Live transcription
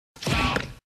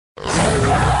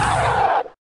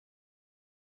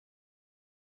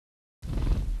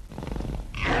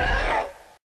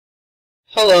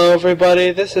Hello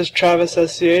everybody, this is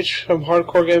TravisSch from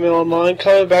Hardcore Gaming Online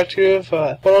coming back to you with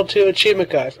a Portal 2 achievement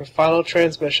guide for Final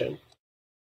Transmission.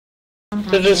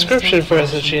 The description for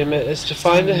this achievement is to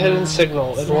find a hidden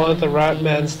signal in one of the Rat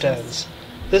Man's dens.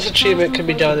 This achievement can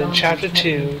be done in Chapter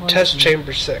 2, Test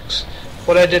Chamber 6.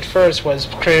 What I did first was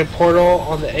create a portal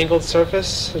on the angled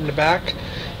surface in the back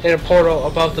and a portal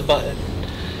above the button.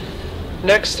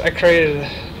 Next I created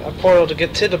a portal to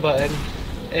get to the button.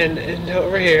 And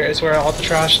over here is where all the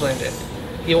trash landed.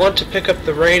 You want to pick up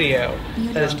the radio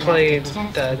that is playing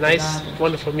the nice,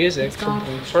 wonderful music from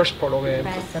the first Portal game.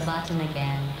 Press the button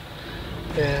again.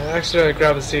 Yeah, I accidentally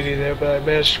grabbed the CD there, but I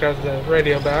managed to grab the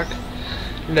radio back.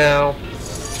 Now,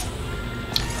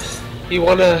 you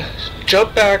want to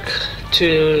jump back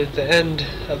to the end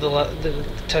of the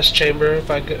test chamber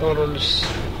by going on this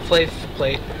faith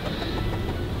plate.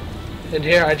 And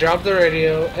here I drop the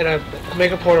radio and I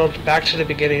make a portal back to the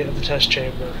beginning of the test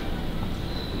chamber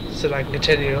so that I can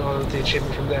continue on with the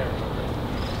achievement from there.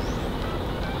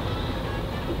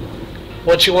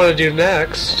 What you want to do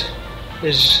next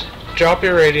is drop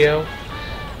your radio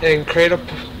and create a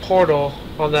portal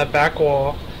on that back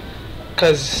wall,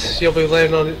 because you'll be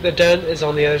landing on the den is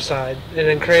on the other side, and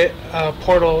then create a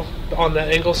portal on the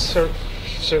angled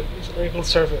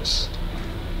surface.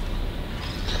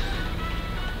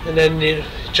 And then you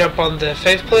jump on the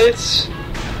faith plates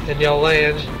and you'll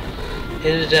land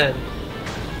in the den.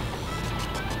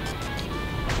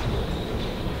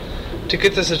 To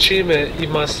get this achievement, you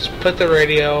must put the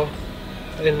radio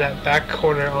in that back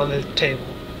corner on the table.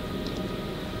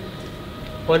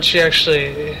 Once you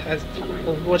actually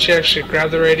grab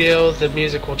the radio, the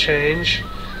music will change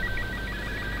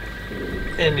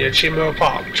and your achievement will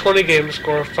pop. 20 game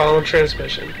score, Final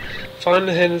Transmission. Find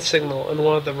the hidden signal in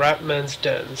one of the Rat Men's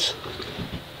dens.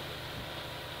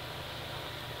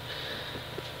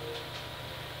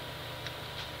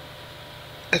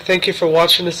 I thank you for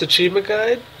watching this achievement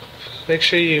guide. Make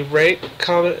sure you rate,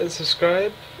 comment, and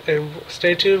subscribe, and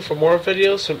stay tuned for more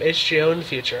videos from HGO in the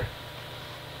future.